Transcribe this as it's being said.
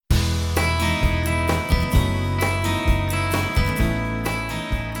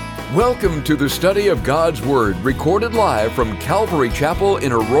Welcome to the study of God's Word, recorded live from Calvary Chapel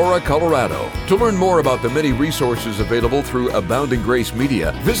in Aurora, Colorado. To learn more about the many resources available through Abounding Grace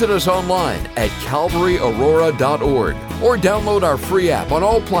Media, visit us online at calvaryaurora.org or download our free app on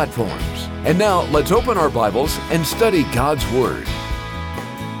all platforms. And now, let's open our Bibles and study God's Word.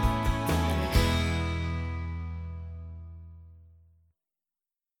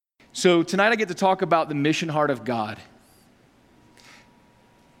 So tonight I get to talk about the mission heart of God.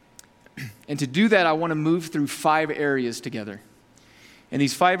 And to do that, I want to move through 5 areas together. And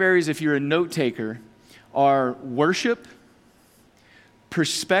these 5 areas, if you're a note taker, are worship,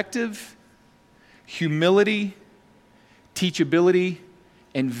 perspective, humility, teachability,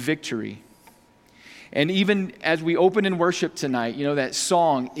 and victory. And even as we open in worship tonight, you know that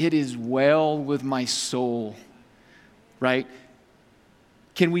song, "It is well with my soul," right?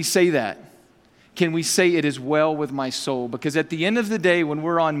 Can we say that? Can we say it is well with my soul? Because at the end of the day, when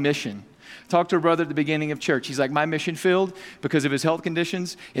we're on mission, talked to a brother at the beginning of church. He's like, my mission field, because of his health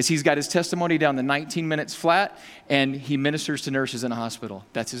conditions, is he's got his testimony down to 19 minutes flat, and he ministers to nurses in a hospital.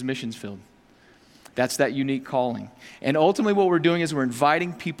 That's his missions field. That's that unique calling. And ultimately what we're doing is we're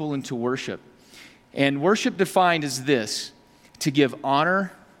inviting people into worship. And worship defined as this: to give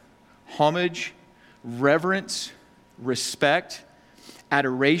honor, homage, reverence, respect,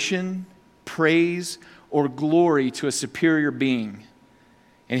 adoration, praise, or glory to a superior being.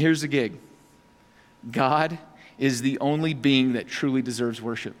 And here's the gig. God is the only being that truly deserves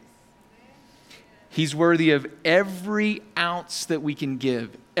worship. He's worthy of every ounce that we can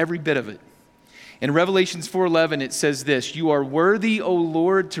give, every bit of it. In Revelations 4:11, it says this: "You are worthy, O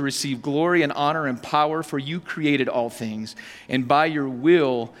Lord, to receive glory and honor and power, for you created all things, and by your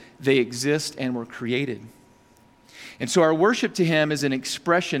will they exist and were created." And so our worship to him is an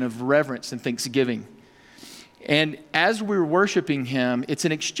expression of reverence and thanksgiving. And as we're worshiping him, it's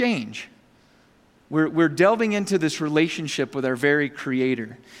an exchange. We're delving into this relationship with our very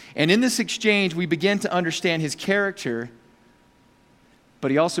Creator. And in this exchange, we begin to understand his character, but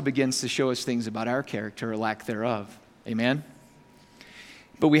he also begins to show us things about our character or lack thereof. Amen?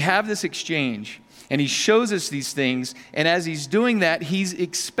 But we have this exchange, and he shows us these things, and as he's doing that, he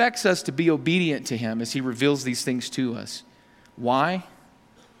expects us to be obedient to him as he reveals these things to us. Why?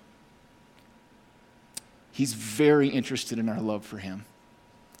 He's very interested in our love for him.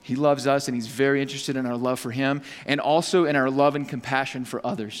 He loves us, and he's very interested in our love for him, and also in our love and compassion for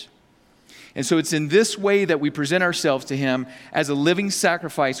others. And so it's in this way that we present ourselves to him as a living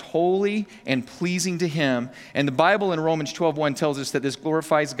sacrifice, holy and pleasing to him. And the Bible in Romans 12:1 tells us that this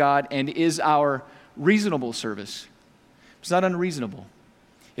glorifies God and is our reasonable service. It's not unreasonable.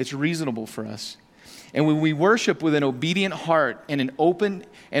 It's reasonable for us. And when we worship with an obedient heart and an open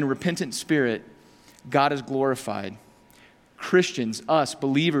and repentant spirit, God is glorified. Christians, us,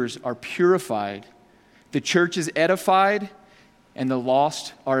 believers, are purified. The church is edified, and the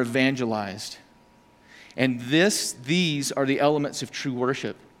lost are evangelized. And these are the elements of true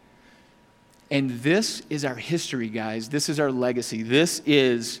worship. And this is our history, guys. This is our legacy. This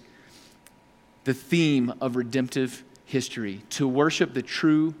is the theme of redemptive history: to worship the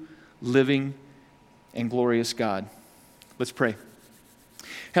true, living, and glorious God. Let's pray.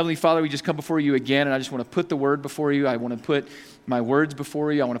 Heavenly Father, we just come before you again, and I just want to put the word before you. I want to put my words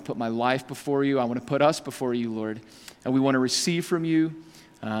before you. I want to put my life before you. I want to put us before you, Lord. And we want to receive from you,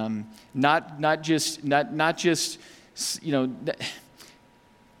 not just, you know,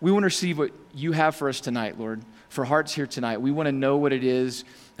 we want to receive what you have for us tonight, Lord, for hearts here tonight. We want to know what it is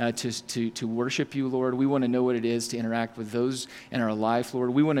to worship you, Lord. We want to know what it is to interact with those in our life,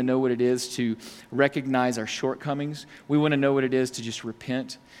 Lord. We want to know what it is to recognize our shortcomings. We want to know what it is to just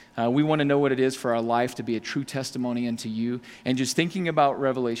repent. We want to know what it is for our life to be a true testimony unto you. And just thinking about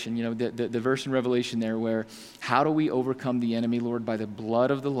Revelation, you know, the verse in Revelation there where, how do we overcome the enemy, Lord? By the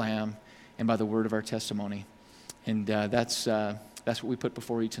blood of the Lamb and by the word of our testimony. And that's what we put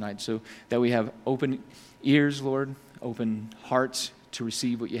before you tonight, so that we have open ears, Lord, open hearts to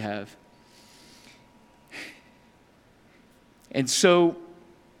receive what you have. And so,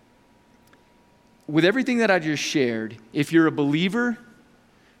 with everything that I just shared, if you're a believer,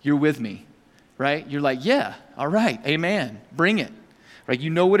 you're with me, right? You're like, yeah, all right, amen, bring it, right? You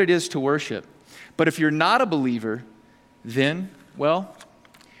know what it is to worship. But if you're not a believer, then, well,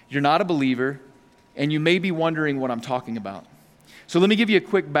 you're not a believer, and you may be wondering what I'm talking about. So let me give you a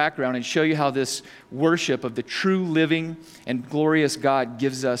quick background and show you how this worship of the true, living, and glorious God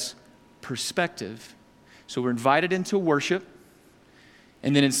gives us perspective. So we're invited into worship,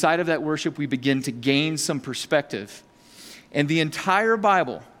 and then inside of that worship, we begin to gain some perspective. And the entire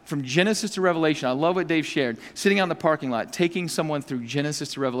Bible, from Genesis to Revelation. I love what Dave shared. Sitting out in the parking lot, taking someone through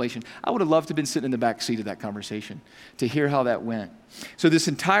Genesis to Revelation. I would have loved to have been sitting in the back seat of that conversation to hear how that went. So this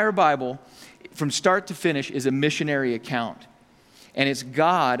entire Bible, from start to finish, is a missionary account. And it's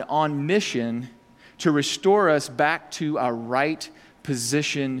God on mission to restore us back to our right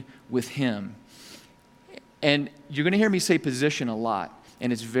position with Him. And you're going to hear me say position a lot,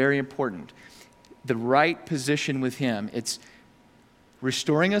 and it's very important. The right position with Him. It's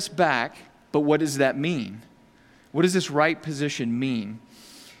restoring us back, but what does that mean? What does this right position mean?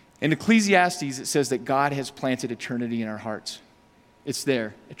 In Ecclesiastes, it says that God has planted eternity in our hearts. It's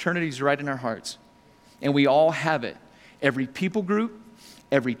there. Eternity is right in our hearts. And we all have it. Every people group,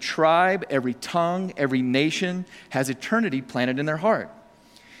 every tribe, every tongue, every nation has eternity planted in their heart.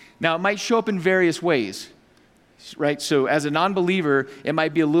 Now, it might show up in various ways, right? So as a non-believer, it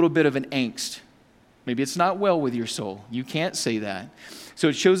might be a little bit of an angst. Maybe it's not well with your soul. You can't say that. So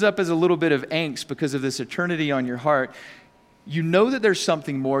it shows up as a little bit of angst because of this eternity on your heart. You know that there's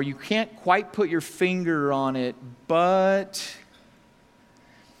something more. You can't quite put your finger on it, but...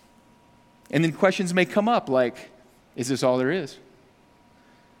 And then questions may come up like, is this all there is?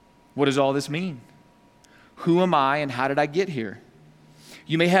 What does all this mean? Who am I and how did I get here?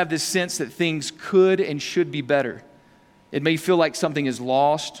 You may have this sense that things could and should be better. It may feel like something is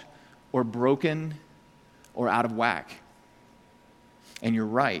lost or broken or out of whack. And you're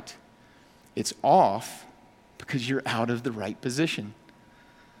right. It's off because you're out of the right position.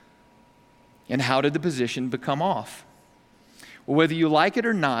 And how did the position become off? Well, whether you like it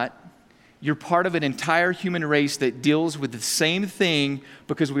or not, you're part of an entire human race that deals with the same thing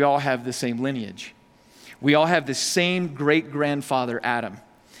because we all have the same lineage. We all have the same great-grandfather, Adam.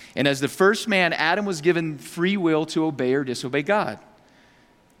 And as the first man, Adam was given free will to obey or disobey God.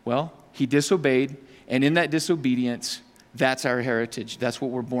 Well, he disobeyed, and in that disobedience, that's our heritage. That's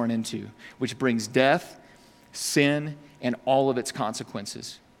what we're born into, which brings death, sin, and all of its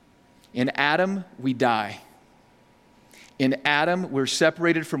consequences. In Adam, we die. In Adam, we're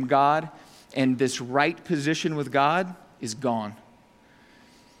separated from God, and this right position with God is gone.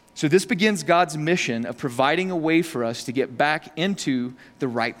 So this begins God's mission of providing a way for us to get back into the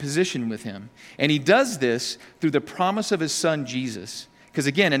right position with Him. And He does this through the promise of His Son, Jesus. Because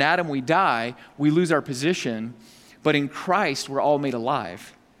again, in Adam we die, we lose our position, but in Christ we're all made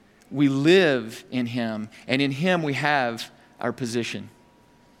alive. We live in Him, and in Him we have our position.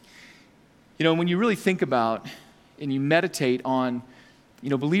 You know, when you really think about and you meditate on, you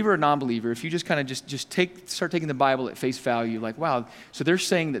know, believer or non-believer, if you just kind of start taking the Bible at face value, like, wow, so they're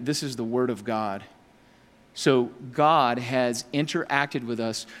saying that this is the Word of God. So God has interacted with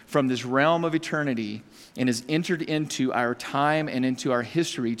us from this realm of eternity and has entered into our time and into our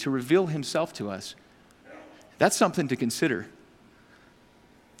history to reveal Himself to us. That's something to consider.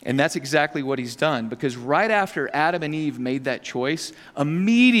 And that's exactly what He's done, because right after Adam and Eve made that choice,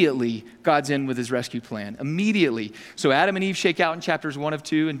 immediately God's in with His rescue plan. Immediately. So Adam and Eve shake out in chapters 1 of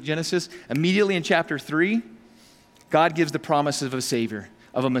 2 in Genesis. Immediately in chapter 3, God gives the promise of a Savior,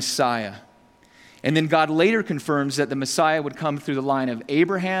 of a Messiah. And then God later confirms that the Messiah would come through the line of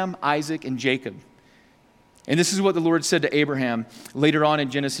Abraham, Isaac, and Jacob. And this is what the Lord said to Abraham later on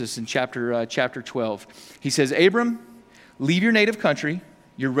in Genesis in chapter 12. He says, Abram, leave your native country,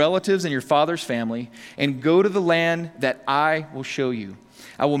 your relatives and your father's family, and go to the land that I will show you.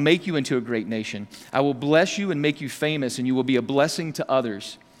 I will make you into a great nation. I will bless you and make you famous, and you will be a blessing to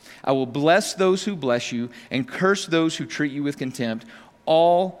others. I will bless those who bless you and curse those who treat you with contempt.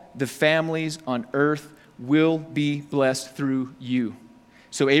 All the families on earth will be blessed through you.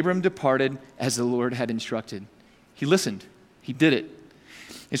 So Abram departed as the Lord had instructed. He listened. He did it.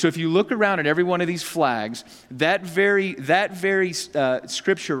 And so if you look around at every one of these flags, that very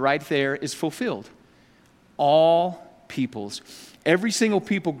scripture right there is fulfilled. All peoples. Every single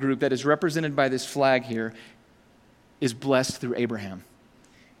people group that is represented by this flag here is blessed through Abraham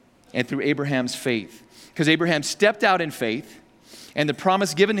and through Abraham's faith. Because Abraham stepped out in faith, and the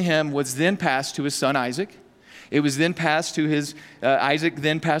promise given to him was then passed to his son Isaac. It was then passed to Isaac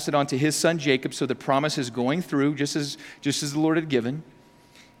then passed it on to his son Jacob, so the promise is going through just as the Lord had given.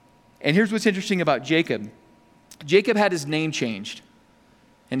 And here's what's interesting about Jacob. Jacob had his name changed,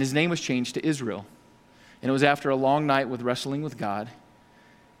 and his name was changed to Israel. And it was after a long night with wrestling with God,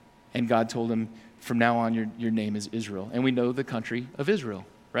 and God told him, from now on, your name is Israel. And we know the country of Israel,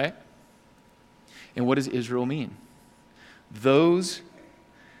 right? And what does Israel mean? Those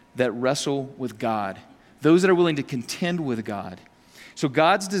that wrestle with God, those that are willing to contend with God. So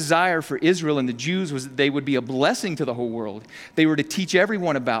God's desire for Israel and the Jews was that they would be a blessing to the whole world. They were to teach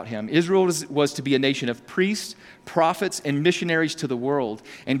everyone about him. Israel was to be a nation of priests, prophets, and missionaries to the world.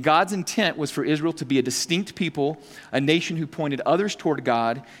 And God's intent was for Israel to be a distinct people, a nation who pointed others toward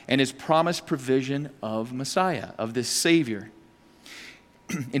God and his promised provision of Messiah, of this Savior.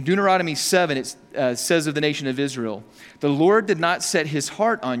 In Deuteronomy 7, it says of the nation of Israel, "The Lord did not set his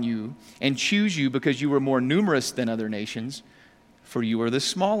heart on you and choose you because you were more numerous than other nations, for you are the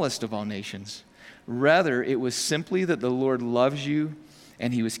smallest of all nations. Rather, it was simply that the Lord loves you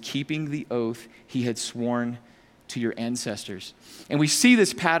and he was keeping the oath he had sworn to your ancestors." And we see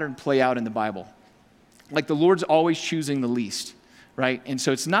this pattern play out in the Bible. Like the Lord's always choosing the least, right? And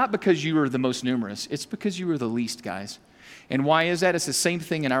so it's not because you are the most numerous, it's because you are the least, guys. And why is that? It's the same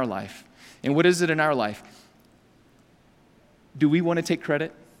thing in our life. And what is it in our life? Do we want to take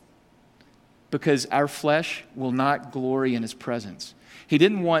credit? Because our flesh will not glory in his presence. He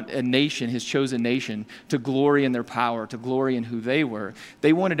didn't want a nation, his chosen nation, to glory in their power, to glory in who they were.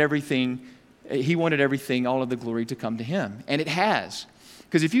 They wanted everything, he wanted everything, all of the glory to come to him. And it has.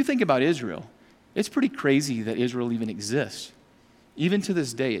 Because if you think about Israel, it's pretty crazy that Israel even exists. Even to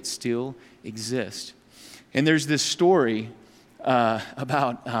this day, it still exists. And there's this story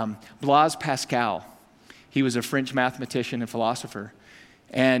about Blaise Pascal. He was a French mathematician and philosopher.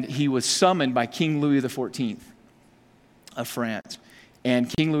 And he was summoned by King Louis XIV of France. And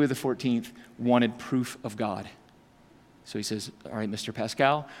King Louis XIV wanted proof of God. So he says, "All right, Mr.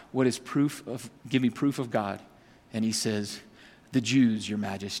 Pascal, what is proof of, give me proof of God." And he says, "The Jews, your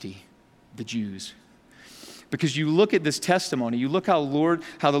majesty, the Jews." Because you look at this testimony, you look how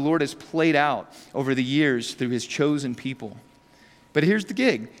the Lord has played out over the years through his chosen people. But here's the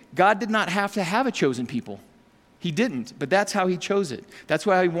gig. God did not have to have a chosen people. He didn't, but that's how he chose it. That's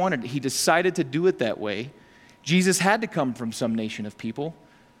why he wanted it. He decided to do it that way. Jesus had to come from some nation of people,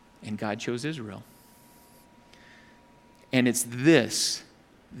 and God chose Israel. And it's this.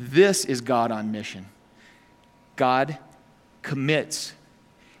 This is God on mission. God commits.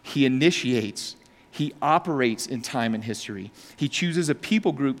 He initiates. He operates in time and history. He chooses a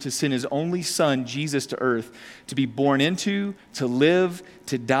people group to send his only son, Jesus, to earth to be born into, to live,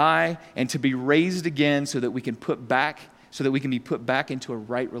 to die, and to be raised again so that we can be put back into a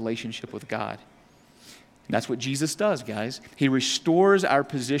right relationship with God. And that's what Jesus does, guys. He restores our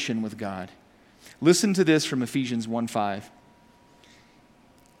position with God. Listen to this from Ephesians 1:5.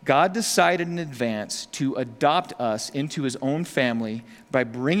 God decided in advance to adopt us into his own family by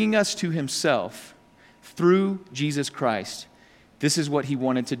bringing us to himself through Jesus Christ. This is what he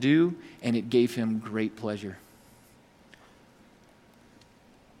wanted to do, and it gave him great pleasure.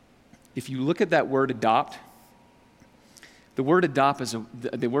 If you look at that word adopt, the word adopt is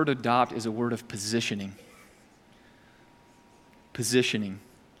a word of positioning. Positioning.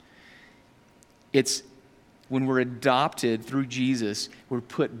 It's when we're adopted through Jesus, we're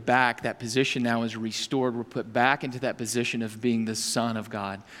put back. That position now is restored. We're put back into that position of being the son of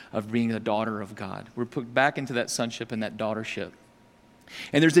God, of being the daughter of God. We're put back into that sonship and that daughtership.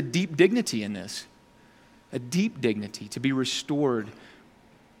 And there's a deep dignity in this, a deep dignity to be restored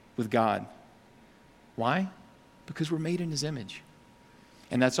with God. Why? Because we're made in his image.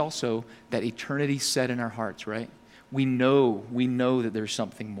 And that's also that eternity set in our hearts, right? We know that there's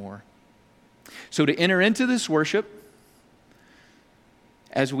something more. So to enter into this worship,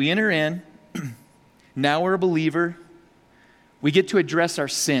 as we enter in, now we're a believer, we get to address our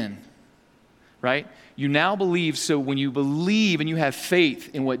sin, right? You now believe, so when you believe and you have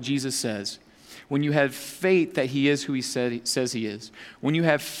faith in what Jesus says, when you have faith that he is who he says he is, when you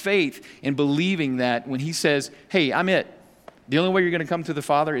have faith in believing that when he says, "Hey, I'm it. The only way you're going to come to the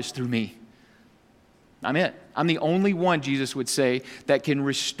Father is through me. I'm it. I'm the only one," Jesus would say, "that can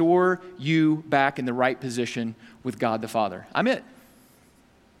restore you back in the right position with God the Father. I'm it."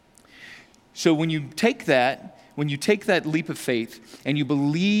 So when you take that leap of faith and you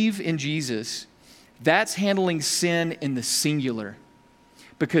believe in Jesus, that's handling sin in the singular.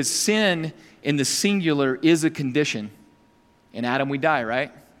 Because sin in the singular is a condition. In Adam we die,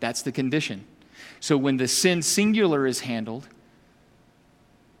 right? That's the condition. So when the sin singular is handled,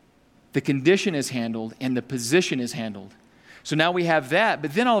 the condition is handled and the position is handled. So now we have that,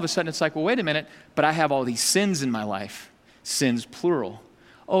 but then all of a sudden it's like, well, wait a minute, but I have all these sins in my life. Sins, plural.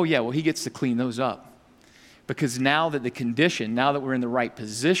 Oh yeah, well, he gets to clean those up. Because now that we're in the right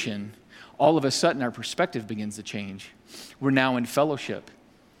position, all of a sudden our perspective begins to change. We're now in fellowship.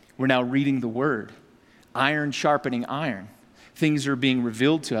 We're now reading the Word. Iron sharpening iron. Things are being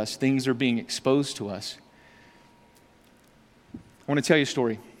revealed to us. Things are being exposed to us. I want to tell you a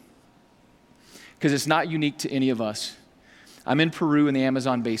story, because it's not unique to any of us. I'm in Peru in the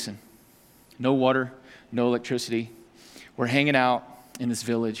Amazon basin. No water, no electricity. We're hanging out in this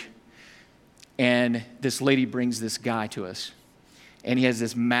village, and this lady brings this guy to us. And he has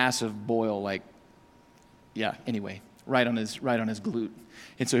this massive boil, right on his glute.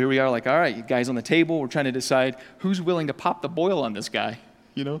 And so here we are, like, all right, you guys on the table, we're trying to decide who's willing to pop the boil on this guy.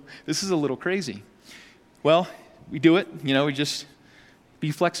 This is a little crazy. Well, we do it, we just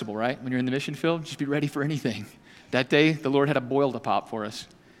be flexible, right? When you're in the mission field, just be ready for anything. That day, the Lord had a boil to pop for us.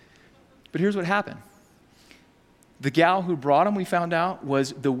 But here's what happened. The gal who brought him, we found out,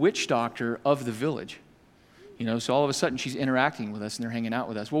 was the witch doctor of the village. So all of a sudden she's interacting with us and they're hanging out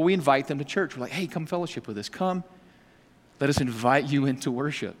with us. Well, we invite them to church. We're like, hey, come fellowship with us. Come. Let us invite you into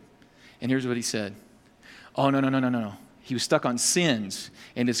worship. And here's what he said. Oh, no. He was stuck on sins.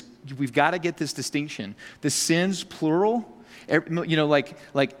 And we've got to get this distinction. The sins, plural,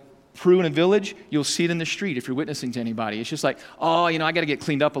 like Peru in a village, you'll see it in the street if you're witnessing to anybody. It's just like, I got to get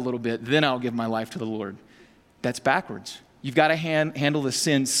cleaned up a little bit, then I'll give my life to the Lord. That's backwards. You've got to handle the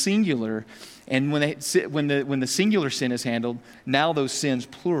sin singular, and when the singular sin is handled, now those sins,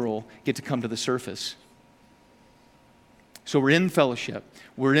 plural, get to come to the surface. So we're in fellowship.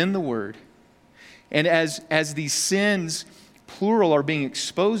 We're in the Word. And as these sins, plural, are being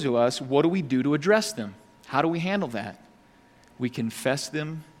exposed to us, what do we do to address them? How do we handle that? We confess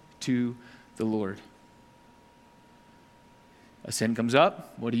them to the Lord. A sin comes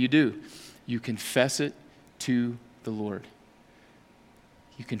up, what do? You confess it to the Lord.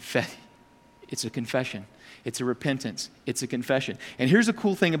 You confess. It's a confession. It's a repentance. It's a confession. And here's the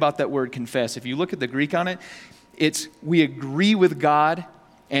cool thing about that word confess. If you look at the Greek on it, it's we agree with God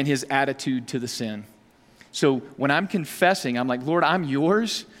and his attitude to the sin. So when I'm confessing, I'm like, Lord, I'm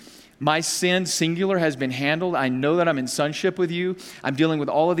yours. My sin, singular, has been handled. I know that I'm in sonship with you. I'm dealing with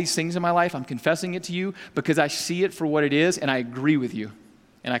all of these things in my life. I'm confessing it to you because I see it for what it is, and I agree with you,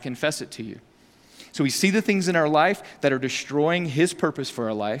 and I confess it to you. So we see the things in our life that are destroying his purpose for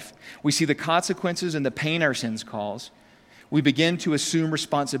our life. We see the consequences and the pain our sins cause. We begin to assume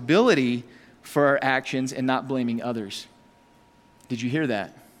responsibility for our actions and not blaming others. Did you hear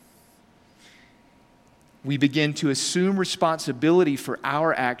that? We begin to assume responsibility for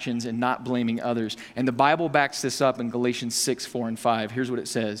our actions and not blaming others. And the Bible backs this up in Galatians 6, 4, and 5. Here's what it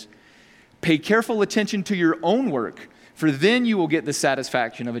says. Pay careful attention to your own work, for then you will get the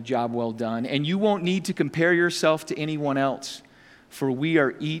satisfaction of a job well done, and you won't need to compare yourself to anyone else, for we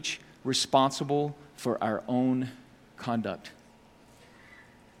are each responsible for our own conduct.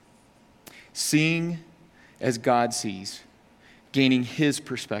 Seeing as God sees, gaining his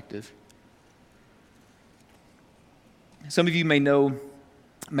perspective. Some of you may know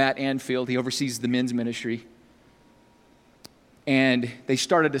Matt Anfield. He oversees the men's ministry. And they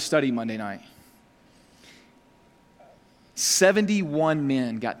started a study Monday night. 71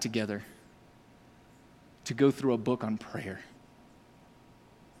 men got together to go through a book on prayer.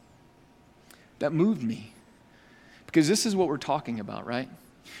 That moved me. Because this is what we're talking about, right?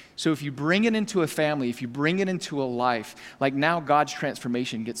 So if you bring it into a family, if you bring it into a life, like now God's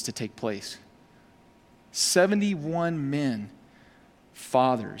transformation gets to take place. 71 men,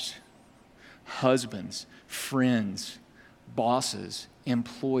 fathers, husbands, friends, bosses,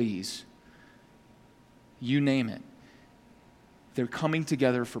 employees, you name it. They're coming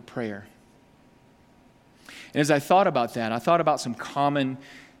together for prayer. And as I thought about that, I thought about some common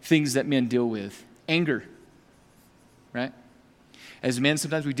things that men deal with. Anger, right? As men,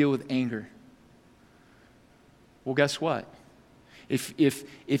 sometimes we deal with anger. Well, guess what?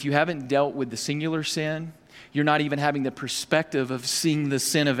 If you haven't dealt with the singular sin, you're not even having the perspective of seeing the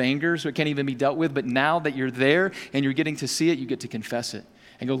sin of anger, so it can't even be dealt with. But now that you're there and you're getting to see it, you get to confess it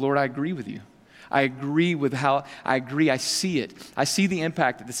and go, Lord, I agree with you. I agree with I see it. I see the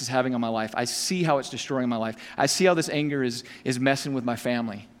impact that this is having on my life. I see how it's destroying my life. I see how this anger is messing with my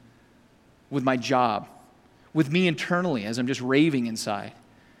family, with my job, with me internally as I'm just raving inside.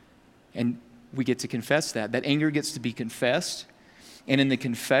 And we get to confess that. That anger gets to be confessed. And in the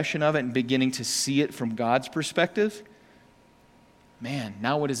confession of it and beginning to see it from God's perspective, man,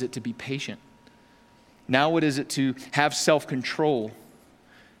 now what is it to be patient? Now what is it to have self-control?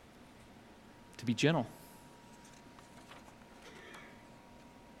 To be gentle.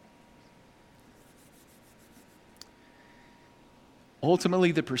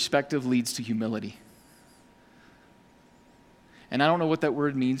 Ultimately, the perspective leads to humility. And I don't know what that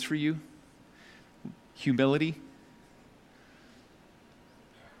word means for you. Humility.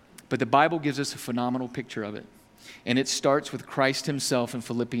 But the Bible gives us a phenomenal picture of it. And it starts with Christ himself in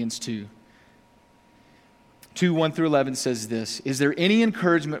Philippians 2. 2, 1 through 11 says this: Is there any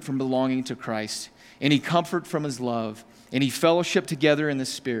encouragement from belonging to Christ? Any comfort from his love? Any fellowship together in the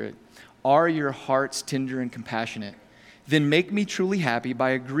Spirit? Are your hearts tender and compassionate? Then make me truly happy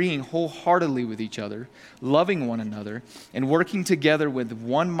by agreeing wholeheartedly with each other, loving one another, and working together with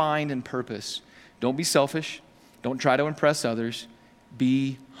one mind and purpose. Don't be selfish. Don't try to impress others.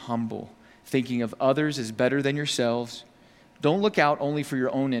 Be humble, thinking of others as better than yourselves. Don't look out only for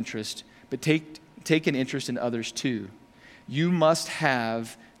your own interest, but take an interest in others too. You must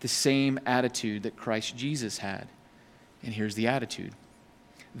have the same attitude that Christ Jesus had. And here's the attitude.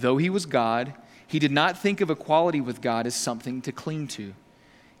 Though he was God, he did not think of equality with God as something to cling to.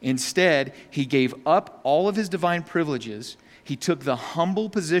 Instead, he gave up all of his divine privileges. He took the humble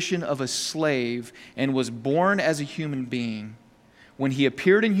position of a slave and was born as a human being. When he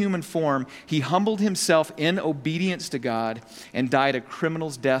appeared in human form, he humbled himself in obedience to God and died a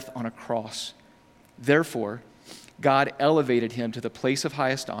criminal's death on a cross. Therefore, God elevated him to the place of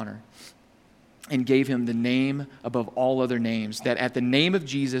highest honor and gave him the name above all other names, that at the name of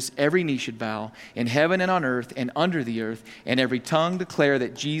Jesus every knee should bow, in heaven and on earth and under the earth, and every tongue declare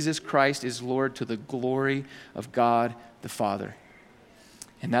that Jesus Christ is Lord, to the glory of God the Father.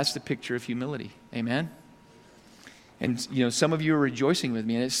 And that's the picture of humility. Amen? And some of you are rejoicing with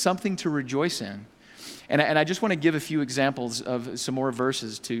me, and it's something to rejoice in. And I just want to give a few examples of some more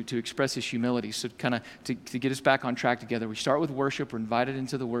verses to express his humility. So kind of to get us back on track together. We start with worship. We're invited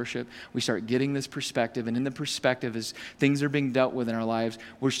into the worship. We start getting this perspective. And in the perspective, as things are being dealt with in our lives,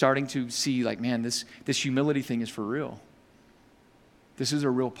 we're starting to see like, man, this humility thing is for real. This is a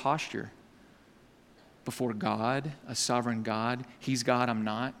real posture before God, a sovereign God. He's God, I'm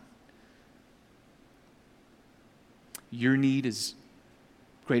not. Your need is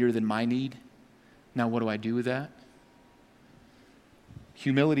greater than my need. Now, what do I do with that?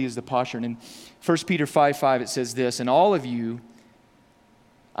 Humility is the posture. And in 1 Peter 5:5, it says this: And all of you,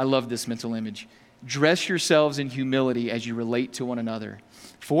 I love this mental image, dress yourselves in humility as you relate to one another.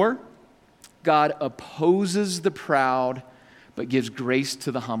 For God opposes the proud, but gives grace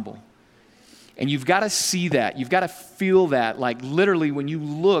to the humble. And you've got to see that. You've got to feel that. Like literally when you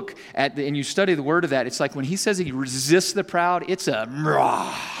look at and you study the word of that, it's like when he says he resists the proud, it's a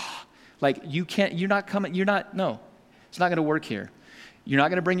rah. Like no, it's not going to work here. You're not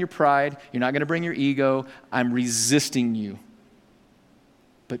going to bring your pride. You're not going to bring your ego. I'm resisting you.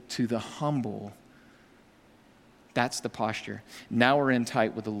 But to the humble, that's the posture. Now we're in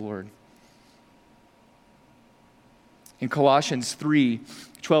tight with the Lord. In Colossians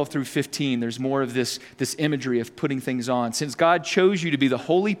 3:12 through 15, there's more of this imagery of putting things on. Since God chose you to be the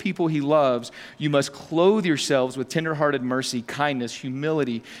holy people he loves, you must clothe yourselves with tenderhearted mercy, kindness,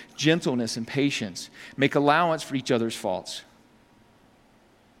 humility, gentleness, and patience. Make allowance for each other's faults.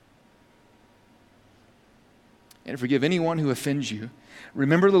 And forgive anyone who offends you.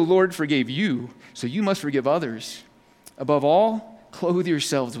 Remember, the Lord forgave you, so you must forgive others. Above all, clothe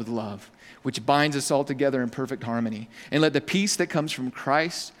yourselves with love, which binds us all together in perfect harmony. And let the peace that comes from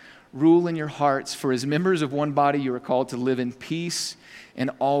Christ rule in your hearts, for as members of one body you are called to live in peace and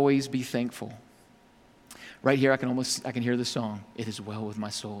always be thankful. Right here I can hear the song, It Is Well With My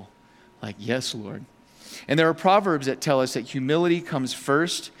Soul. Like, yes, Lord. And there are proverbs that tell us that humility comes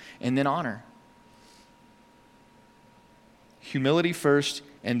first and then honor. Humility first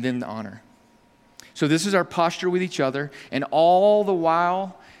and then the honor. So this is our posture with each other, and all the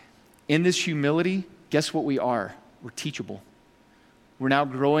while in this humility, guess what we are? We're teachable. We're now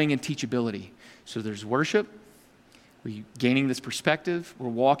growing in teachability. So there's worship. We're gaining this perspective. We're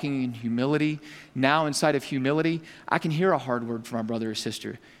walking in humility. Now inside of humility, I can hear a hard word from my brother or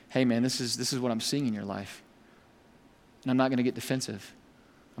sister. Hey man, this is what I'm seeing in your life. And I'm not going to get defensive.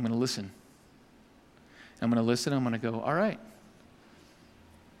 I'm going to listen. I'm going to listen. I'm going to go, all right.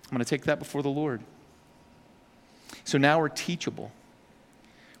 I'm going to take that before the Lord. So now we're teachable.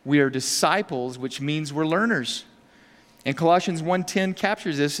 We are disciples, which means we're learners. And Colossians 1:10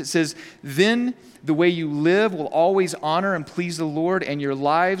 captures this. It says, then the way you live will always honor and please the Lord, and your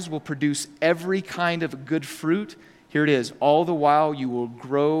lives will produce every kind of good fruit. Here it is. All the while you will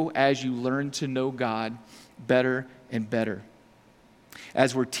grow as you learn to know God better and better.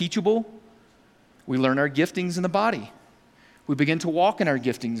 As we're teachable, we learn our giftings in the body. We begin to walk in our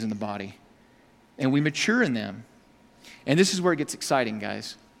giftings in the body, and we mature in them. And this is where it gets exciting,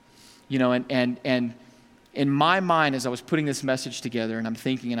 guys. You know, and in my mind, as I was putting this message together, and I'm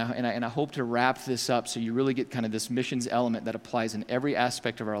thinking, and I hope to wrap this up so you really get kind of this missions element that applies in every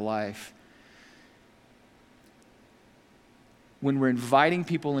aspect of our life. When we're inviting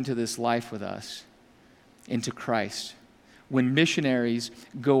people into this life with us, into Christ, when missionaries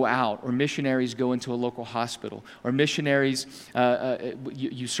go out, or missionaries go into a local hospital, or missionaries,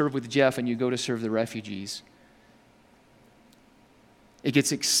 you serve with Jeff and you go to serve the refugees. It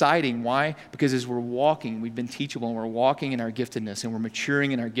gets exciting. Why? Because as we're walking, we've been teachable, and we're walking in our giftedness, and we're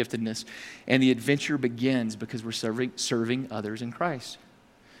maturing in our giftedness, and the adventure begins because we're serving others in Christ.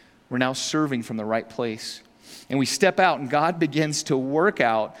 We're now serving from the right place. And we step out, and God begins to work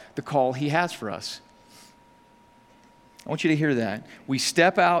out the call He has for us. I want you to hear that. We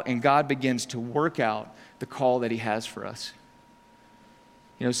step out, and God begins to work out the call that He has for us.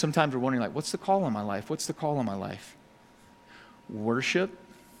 You know, sometimes we're wondering, like, what's the call on my life? What's the call on my life? Worship.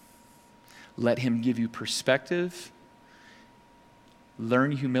 Let Him give you perspective.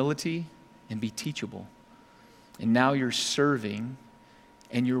 Learn humility and be teachable. And now you're serving,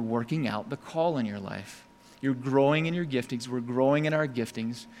 and you're working out the call in your life. You're growing in your giftings. We're growing in our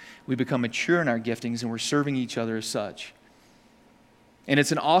giftings. We become mature in our giftings, and we're serving each other as such. And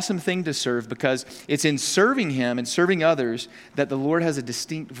it's an awesome thing to serve, because it's in serving Him and serving others that the Lord has a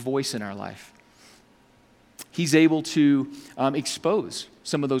distinct voice in our life. He's able to expose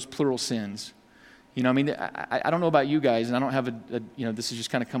some of those plural sins. You know, I mean, I don't know about you guys, and I don't have this is just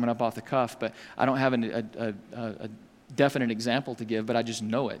kind of coming up off the cuff, but I don't have a definite example to give, but I just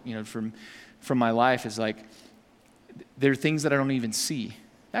know it, you know, from my life. Is like, there are things that I don't even see.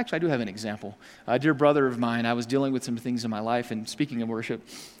 Actually, I do have an example. A dear brother of mine, I was dealing with some things in my life, and speaking of worship,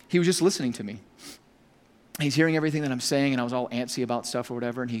 he was just listening to me. He's hearing everything that I'm saying, and I was all antsy about stuff or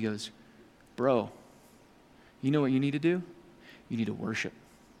whatever, and he goes, "Bro, you know what you need to do? You need to worship.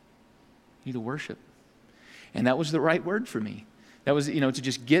 You need to worship." And that was the right word for me. That was, to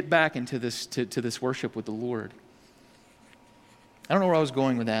just get back into this, to this worship with the Lord. I don't know where I was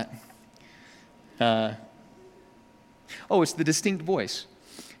going with that. It's the distinct voice.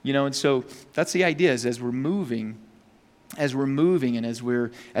 And so that's the idea, is as we're moving and as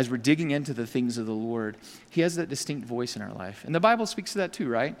we're digging into the things of the Lord, He has that distinct voice in our life. And the Bible speaks to that too,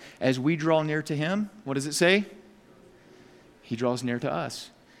 right? As we draw near to Him, what does it say? He draws near to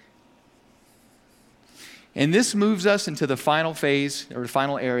us. And this moves us into the final phase, or the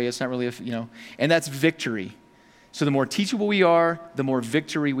final area. It's not really, and that's victory. So the more teachable we are, the more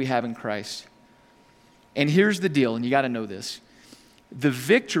victory we have in Christ. And here's the deal, and you got to know this. The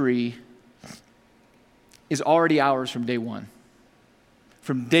victory is already ours from day one.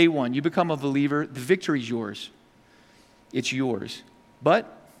 From day one, you become a believer, the victory is yours. It's yours. But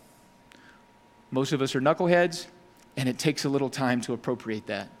most of us are knuckleheads, and it takes a little time to appropriate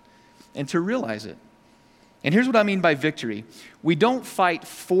that and to realize it. And here's what I mean by victory. We don't fight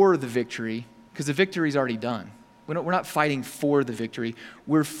for the victory, because the victory is already done. We're not fighting for the victory.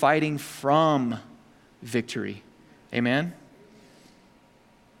 We're fighting from victory. Amen?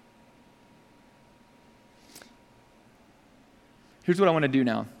 Here's what I want to do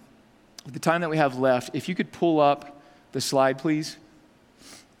now. With the time that we have left, if you could pull up the slide, please.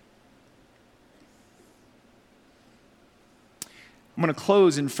 I'm going to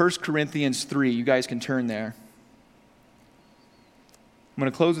close in 1 Corinthians 3. You guys can turn there. I'm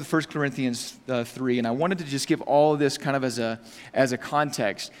going to close with 1 Corinthians 3, and I wanted to just give all of this kind of as a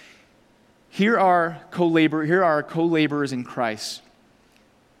context. Here are our co-laborers in Christ.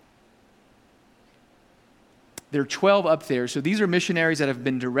 There are 12 up there. So these are missionaries that have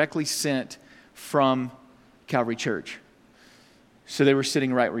been directly sent from Calvary Church. So they were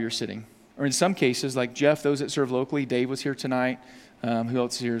sitting right where you're sitting. Or in some cases, like Jeff, those that serve locally, Dave was here tonight. Who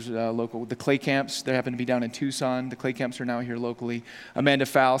else here is local? The Clay Camps, they happen to be down in Tucson. The Clay Camps are now here locally. Amanda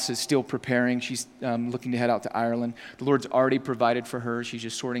Faust is still preparing. She's looking to head out to Ireland. The Lord's already provided for her. She's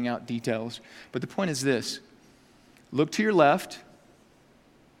just sorting out details. But the point is this. Look to your left.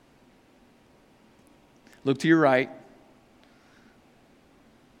 Look to your right.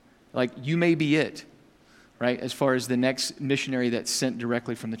 Like, you may be it, right, as far as the next missionary that's sent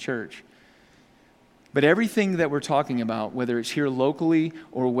directly from the church. But everything that we're talking about, whether it's here locally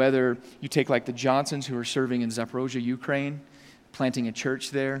or whether you take like the Johnsons who are serving in Zaporozhye, Ukraine, planting a church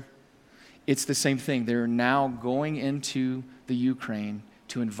there, it's the same thing. They're now going into the Ukraine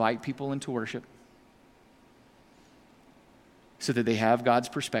to invite people into worship so that they have God's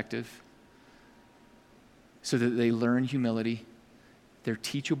perspective, so that they learn humility, they're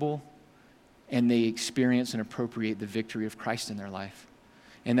teachable, and they experience and appropriate the victory of Christ in their life.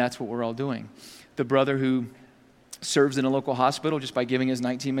 And that's what we're all doing. The brother who serves in a local hospital, just by giving his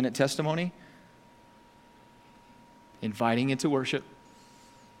 19-minute testimony, inviting into worship,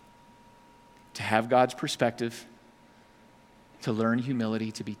 to have God's perspective, to learn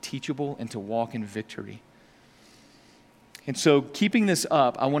humility, to be teachable, and to walk in victory. And so, keeping this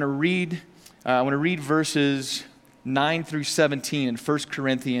up, I want to read verses 9 through 17 in 1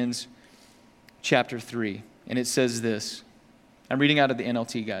 Corinthians chapter 3. And it says this. I'm reading out of the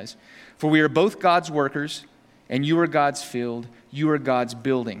NLT, guys. For we are both God's workers, and you are God's field, you are God's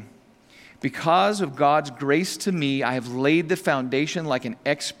building. Because of God's grace to me, I have laid the foundation like an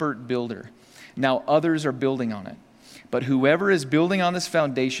expert builder. Now others are building on it. But whoever is building on this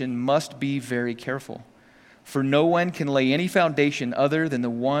foundation must be very careful. For no one can lay any foundation other than the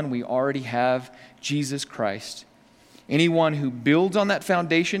one we already have, Jesus Christ. Anyone who builds on that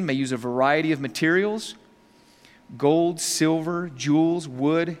foundation may use a variety of materials, gold, silver, jewels,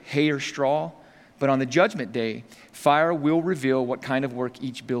 wood, hay, or straw. But on the judgment day, fire will reveal what kind of work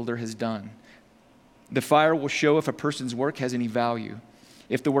each builder has done. The fire will show if a person's work has any value.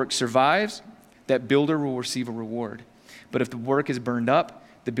 If the work survives, that builder will receive a reward. But if the work is burned up,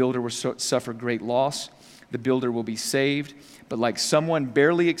 the builder will suffer great loss. The builder will be saved, but like someone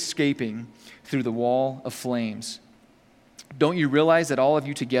barely escaping through the wall of flames. Don't you realize that all of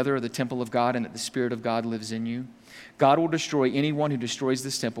you together are the temple of God and that the Spirit of God lives in you? God will destroy anyone who destroys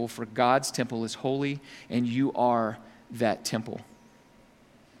this temple, for God's temple is holy, and you are that temple.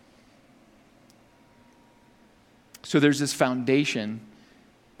 So there's this foundation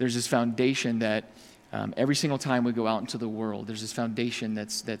that every single time we go out into the world, there's this foundation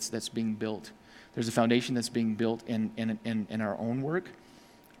that's being built. There's a foundation that's being built in our own work,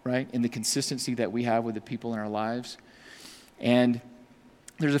 right? In the consistency that we have with the people in our lives. And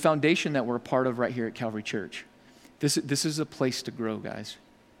there's a foundation that we're a part of right here at Calvary Church. This is a place to grow, guys.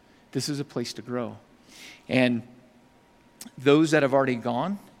 This is a place to grow. And those that have already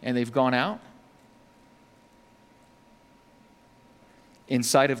gone and they've gone out,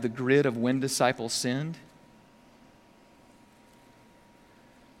 inside of the grid of when disciples sinned,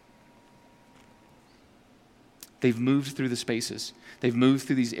 they've moved through the spaces. They've moved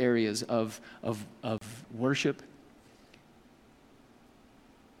through these areas of worship,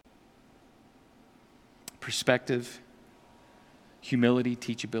 perspective, humility,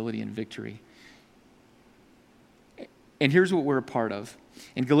 teachability, and victory. And here's what we're a part of.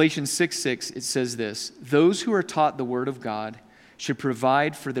 In Galatians 6:6, it says this: those who are taught the word of God should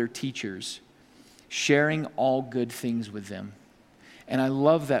provide for their teachers, sharing all good things with them. And I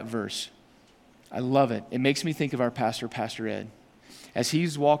love that verse. I love it. It makes me think of our pastor, Pastor Ed. As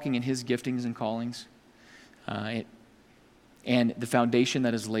he's walking in his giftings and callings, and the foundation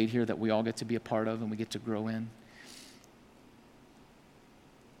that is laid here that we all get to be a part of and we get to grow in,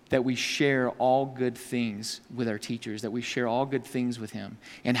 that we share all good things with our teachers, that we share all good things with him.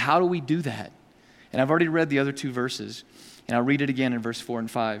 And how do we do that? And I've already read the other two verses, and I'll read it again in verse 4 and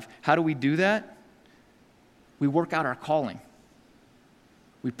 5. How do we do that? We work out our calling.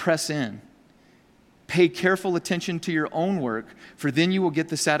 We press in. Pay careful attention to your own work, for then you will get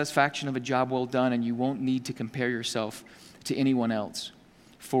the satisfaction of a job well done, and you won't need to compare yourself to anyone else.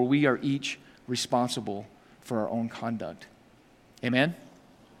 For we are each responsible for our own conduct. Amen?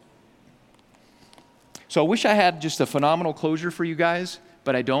 So I wish I had just a phenomenal closure for you guys,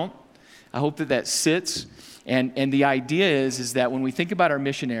 but I don't. I hope that sits. And the idea is that when we think about our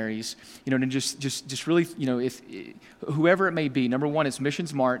missionaries, to just really, if whoever it may be, number one, it's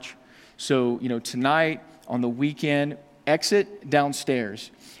Missions March. So, tonight, on the weekend, exit downstairs.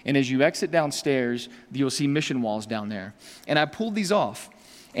 And as you exit downstairs, you'll see mission walls down there. And I pulled these off.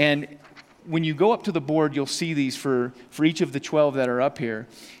 And when you go up to the board, you'll see these for each of the 12 that are up here.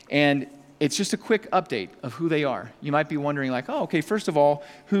 And it's just a quick update of who they are. You might be wondering first of all,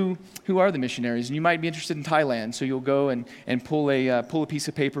 who are the missionaries? And you might be interested in Thailand, so you'll go and pull a piece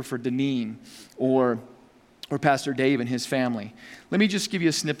of paper for Deneen or Pastor Dave and his family. Let me just give you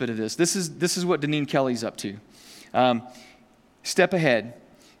a snippet of this. This is what Deneen Kelly's up to. Step ahead.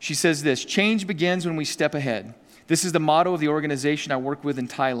 She says this: change begins when we step ahead. This is the motto of the organization I work with in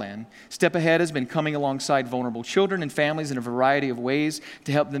Thailand. Step Ahead has been coming alongside vulnerable children and families in a variety of ways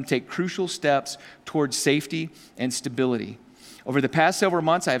to help them take crucial steps towards safety and stability. Over the past several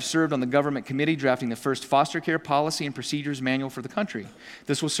months, I have served on the government committee drafting the first foster care policy and procedures manual for the country.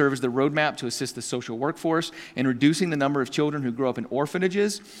 This will serve as the roadmap to assist the social workforce in reducing the number of children who grow up in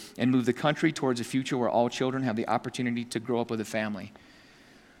orphanages and move the country towards a future where all children have the opportunity to grow up with a family.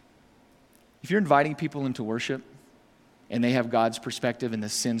 If you're inviting people into worship and they have God's perspective and the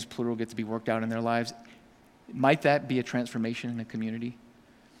sins, plural, get to be worked out in their lives, might that be a transformation in a community?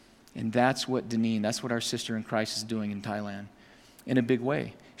 And that's what Deneen, that's what our sister in Christ is doing in Thailand in a big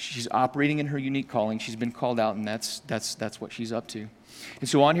way. She's operating in her unique calling. She's been called out, and that's what she's up to. And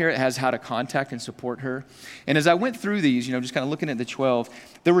so on here, it has how to contact and support her. And as I went through these, just kind of looking at the 12,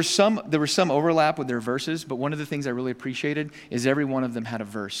 there was some overlap with their verses, but one of the things I really appreciated is every one of them had a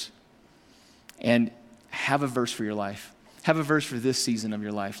verse. And have a verse for your life. Have a verse for this season of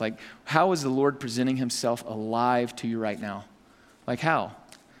your life. Like, how is the Lord presenting himself alive to you right now? Like, how?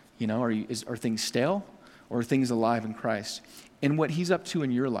 You know, are things stale, or are things alive in Christ? And what he's up to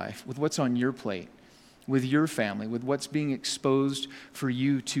in your life, with what's on your plate, with your family, with what's being exposed for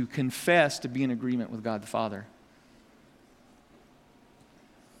you to confess, to be in agreement with God the Father.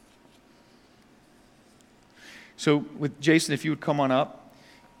 So with Jason, if you would come on up,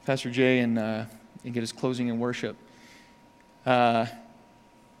 Pastor Jay, and get his closing in worship.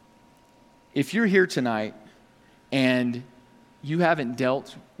 If you're here tonight and you haven't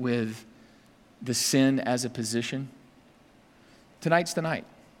dealt with the sin as a position, tonight's the night.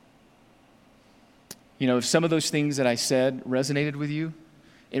 You know, if some of those things that I said resonated with you,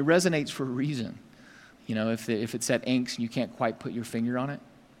 it resonates for a reason. You know, if it's that angst and you can't quite put your finger on it,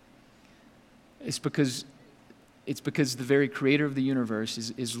 it's because the very creator of the universe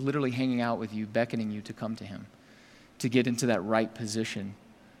is literally hanging out with you, beckoning you to come to him, to get into that right position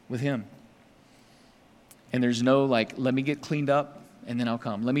with him. And there's no like, let me get cleaned up and then I'll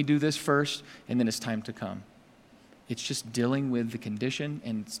come. Let me do this first and then it's time to come. It's just dealing with the condition,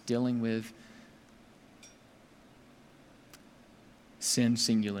 and it's dealing with sin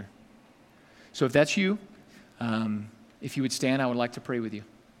singular. So if that's you, if you would stand, I would like to pray with you.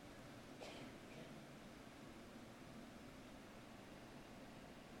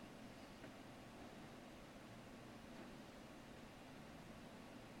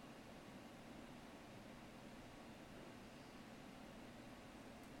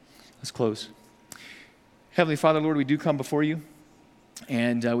 Let's close. Heavenly Father, Lord, we do come before you,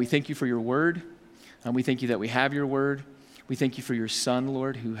 and we thank you for your word. We thank you that we have your word. We thank you for your Son,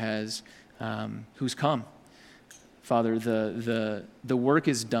 Lord, who's come. Father, the work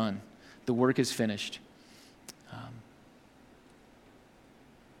is done. The work is finished.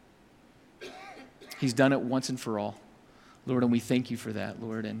 He's done it once and for all, Lord, and we thank you for that,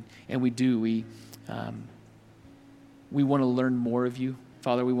 Lord. And we do. We want to learn more of you.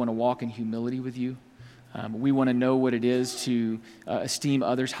 Father, we want to walk in humility with you. We want to know what it is to esteem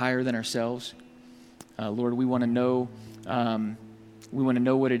others higher than ourselves. Lord, we want to know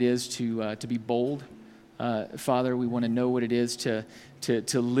what it is to be bold. Father, we want to know what it is to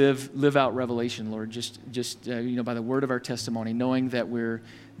live out revelation, Lord. Just by the word of our testimony, knowing that we're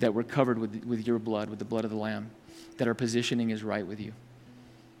covered with your blood, with the blood of the Lamb, that our positioning is right with you.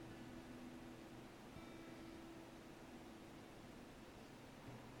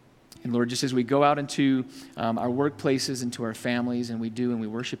 And Lord, just as we go out into our workplaces, into our families, and we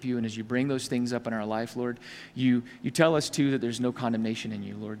worship you, and as you bring those things up in our life, Lord, you tell us too that there's no condemnation in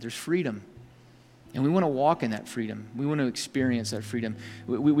you, Lord. There's freedom. And we want to walk in that freedom. We want to experience that freedom.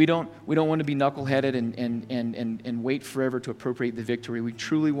 We don't want to be knuckleheaded and wait forever to appropriate the victory. We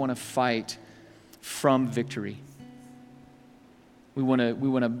truly want to fight from victory. We want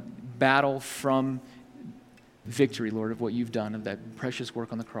to battle from victory, Lord, of what you've done, of that precious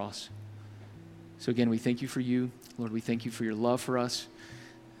work on the cross. So again, we thank you for you. Lord, we thank you for your love for us,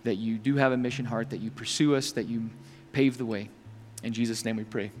 that you do have a mission heart, that you pursue us, that you pave the way. In Jesus' name we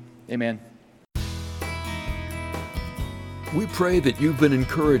pray. Amen. We pray that you've been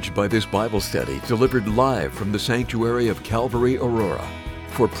encouraged by this Bible study delivered live from the sanctuary of Calvary, Aurora.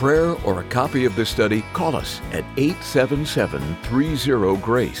 For prayer or a copy of this study, call us at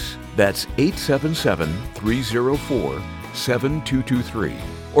 877-30-GRACE. That's 877-304-7223.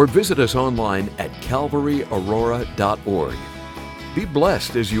 Or visit us online at calvaryaurora.org. Be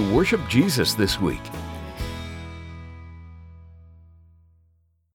blessed as you worship Jesus this week.